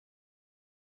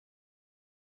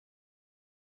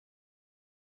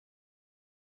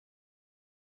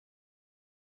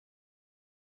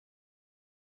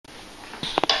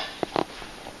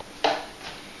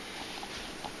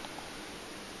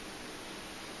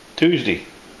Tuesday.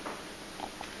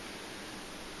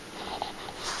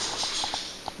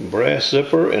 Brass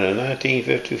zipper and a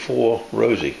 1954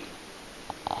 Rosie.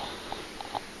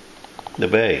 The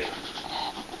Bay.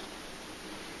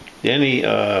 Denny,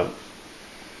 I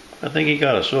think he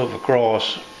got a silver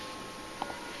cross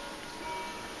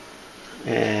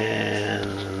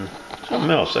and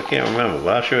something else. I can't remember,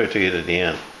 but I'll show it to you at the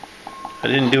end. I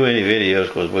didn't do any videos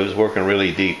because we was working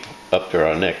really deep up to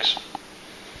our necks.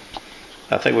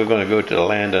 I think we're going to go to the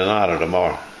land of Nada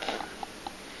tomorrow.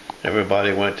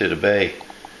 Everybody went to the bay.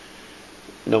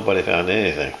 Nobody found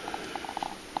anything.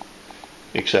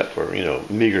 Except for, you know,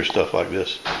 meager stuff like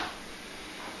this.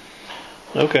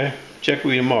 Okay, check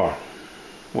with you tomorrow.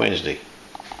 Wednesday.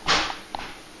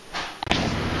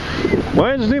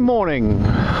 Wednesday morning,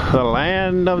 the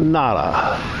land of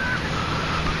Nada.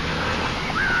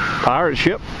 Pirate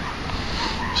ship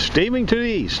steaming to the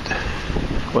east.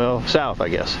 Well, south, I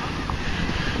guess.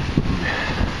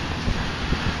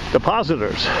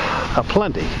 Depositors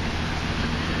aplenty.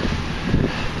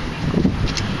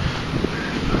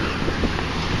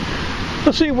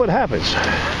 Let's see what happens.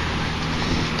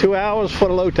 2 hours for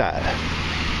the low tide.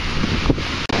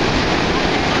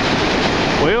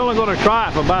 We're only going to try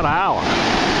it for about an hour.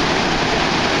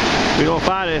 If we don't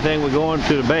find anything, we're going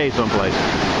to the bay someplace.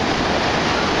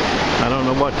 I don't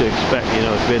know what to expect. You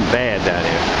know, it's been bad down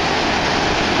here.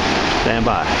 Stand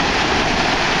by.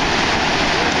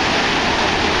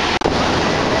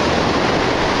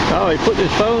 Oh, he put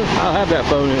this phone? I'll have that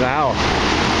phone in an hour.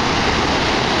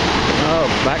 Oh,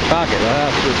 back pocket.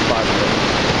 That's a good spot for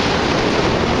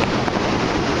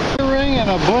it. Ring and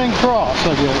a bling cross,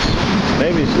 I guess.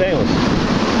 Maybe stainless.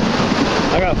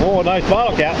 I got 4 nice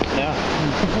bottle caps now.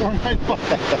 4 nice bottle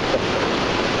caps.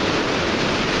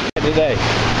 Today.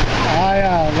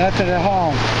 That's at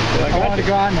home. I want to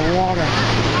go out in the water.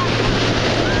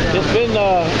 It's been, I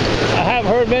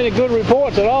haven't heard many good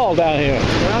reports at all down here.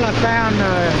 Well, I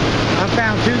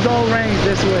found 2 gold rings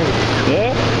this week.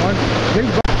 Yeah? Two.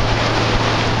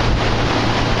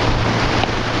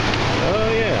 Oh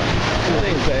yeah, that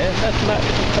ain't bad. That's not.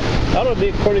 That'll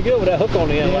be pretty good with that hook on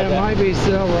the end like that. Yeah, it might be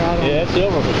silver. I don't know. Yeah, it's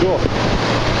silver for sure.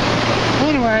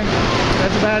 Anyway,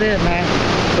 that's about it, man.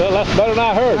 Well, that's better than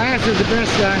I heard. Last is the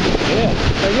best thing. Yeah.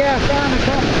 But yeah, I found a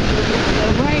couple.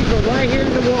 The rings were right here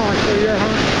in the wash for your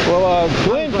hunt. Well,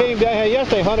 Glenn came down here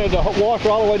yesterday, hunted the washer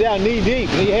all the way down knee deep.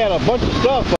 He had a bunch of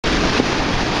stuff.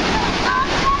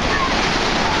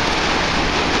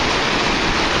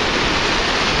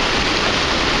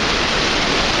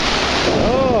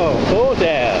 Oh, cool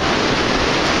dad.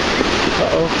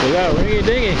 Uh-oh, we got a ringy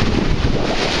dingy.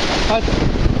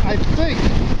 I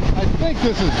think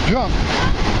this is junk.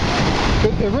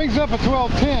 It rings up at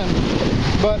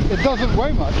 1210, but it doesn't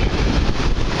weigh much.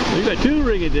 You got 2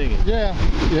 ringy dingy. Yeah,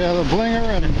 the blinger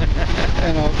and a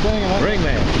thing.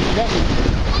 Ringman.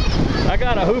 I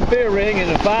got a hoop ear ring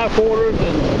and a 5 quarters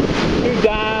and 2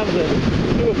 dimes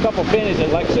and a couple pennies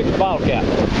and like 6 bottle caps.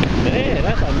 Man,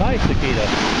 that's a nice taquito.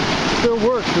 Still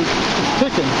works. It's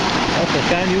ticking. That's the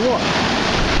kind you want.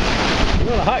 You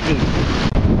want a hot goose.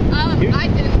 I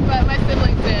didn't, but my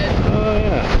siblings did. Oh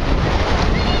yeah.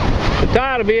 The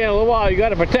tide will be in a little while. You got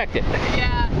to protect it.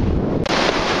 Yeah.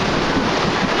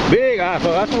 Big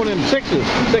iPhone. That's one of them 6s,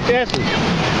 6S's.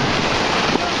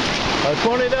 A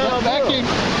 $20 bill.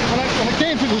 When it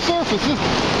came to the surface, this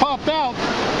popped out.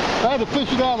 I had to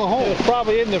fish it out of the hole. It was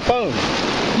probably in the phone.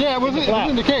 Yeah, it was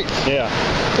in the case. Yeah.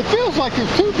 It feels like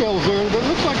there's 2 bills there, but it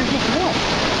looks like it's just one.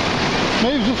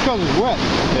 Maybe it's just because it's wet.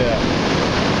 Yeah.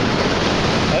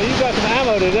 You got some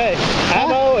ammo today.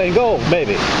 Ammo and gold,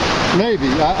 maybe. Maybe.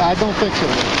 I don't think so.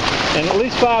 And at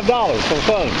least $5 for the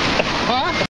phone.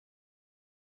 Huh?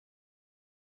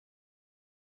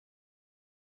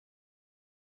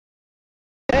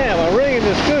 Damn, I'm ringing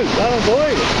the scoop. I don't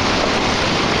believe it.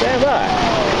 Stand by.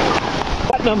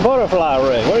 Platinum butterfly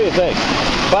ring. What do you think?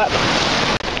 Platinum.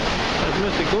 That's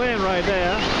Mr. Glenn right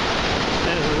there.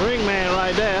 There's a Ringman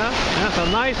right there. That's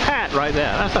a nice hat right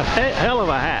there. That's a hell of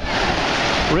a hat.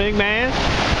 Ringman,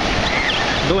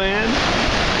 Glenn,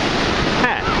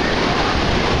 hat.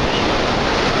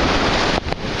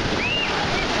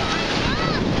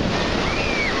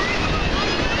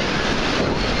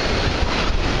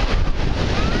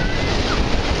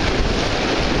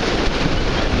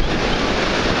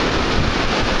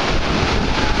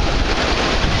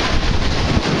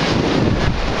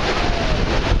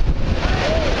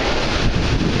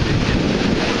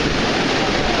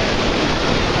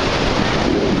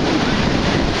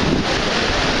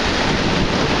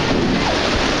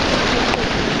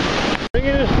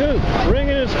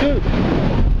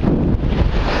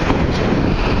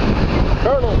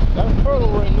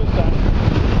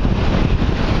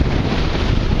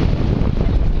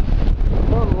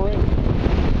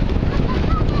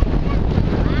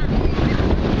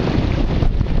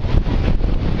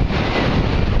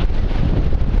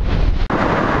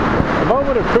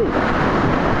 or truth?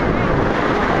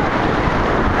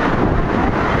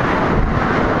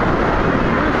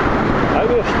 I'll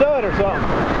be a stud or something.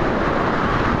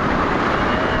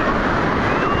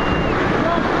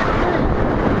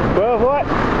 12 what?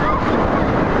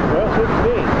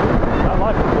 1216. I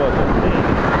like the 1216.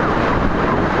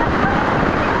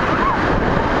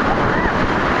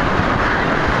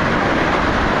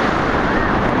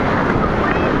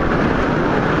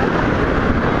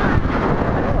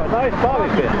 Nice bobby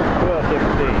pin,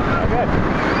 1216. I got you.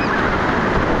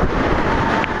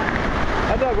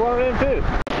 I dug one of them too.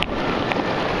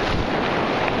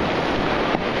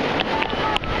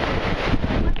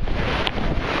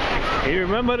 You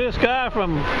remember this guy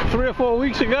from 3 or 4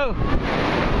 weeks ago?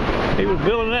 He was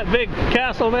building that big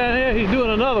castle down here. He's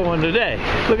doing another one today.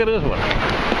 Look at this one.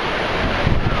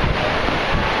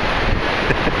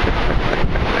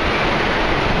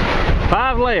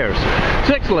 5 layers.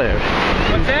 6 layers.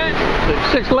 What's that?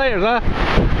 6 layers, huh?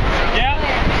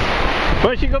 Yeah.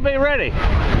 When's she gonna be ready?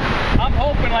 I'm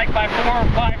hoping like by 4 or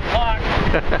 5 o'clock.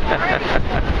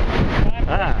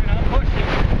 I'm pushing.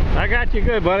 I got you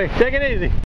good, buddy. Take it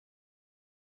easy.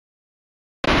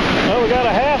 Well, we got a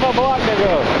half a block to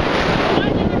go.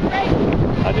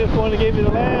 I just wanted to give you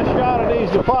the last shot of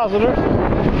these depositors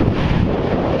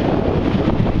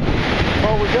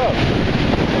before we go.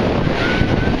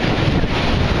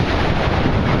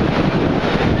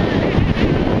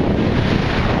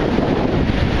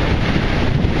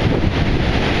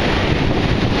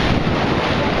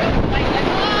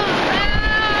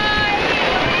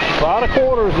 A lot of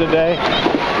quarters today.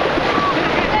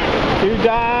 2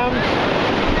 dimes.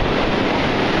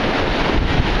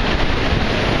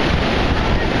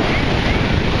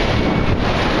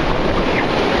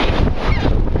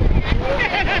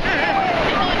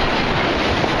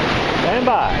 Stand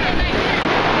by.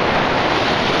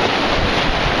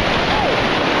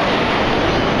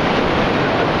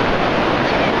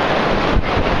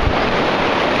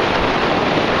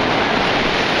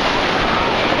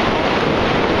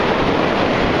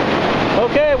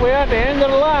 Okay, we're at the end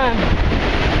of the line.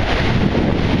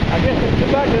 I guess we'll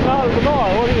get back to Nada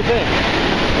tomorrow. What do you think?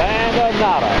 Land of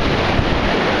Nada.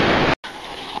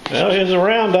 Well, here's a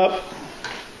roundup.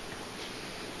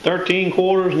 13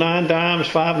 quarters, 9 dimes,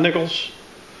 5 nickels.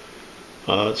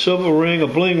 Silver ring, a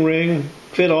bling ring,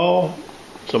 fit all.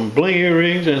 Some bling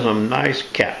earrings and some nice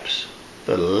caps.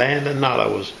 The land of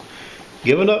Nada was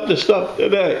giving up the stuff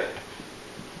today.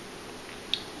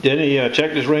 Denny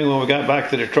checked his ring when we got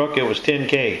back to the truck. It was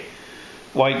 10K,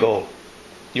 white gold.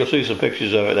 You'll see some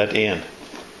pictures of it at the end.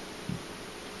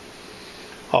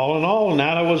 All in all,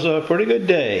 Nada was a pretty good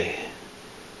day.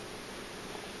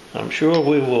 I'm sure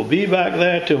we will be back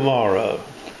there tomorrow.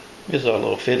 This is our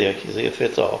little fit here. You see it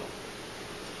fits all.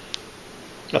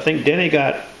 I think Denny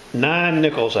got 9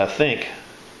 nickels, I think.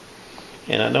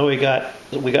 And I know we got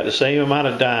the same amount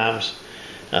of dimes.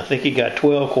 I think he got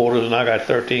 12 quarters and I got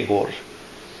 13 quarters.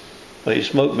 But he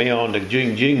smoked me on the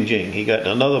jing jing jing. He got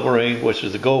another ring, which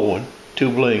is the gold one,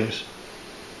 2 blings,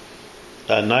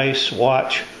 a nice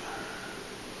watch,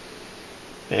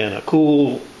 and a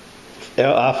cool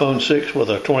iPhone 6 with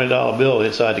a $20 bill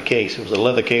inside the case. It was a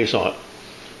leather case on it.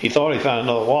 He thought he found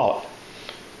another wallet,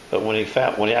 but when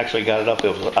he actually got it up, it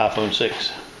was an iPhone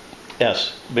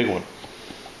 6S, big one.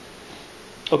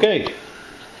 Okay,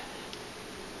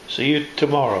 see you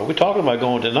tomorrow. We're talking about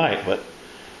going tonight, but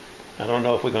I don't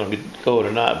know if we're going to go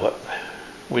or not, but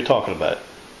we're talking about it.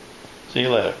 See you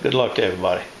later. Good luck to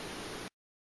everybody.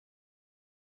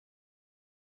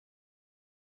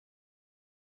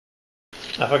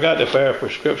 I forgot the pair of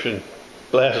prescription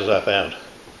glasses I found.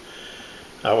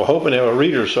 I was hoping they were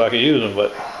readers so I could use them,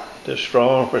 but they're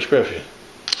strong prescription.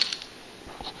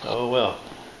 Oh well.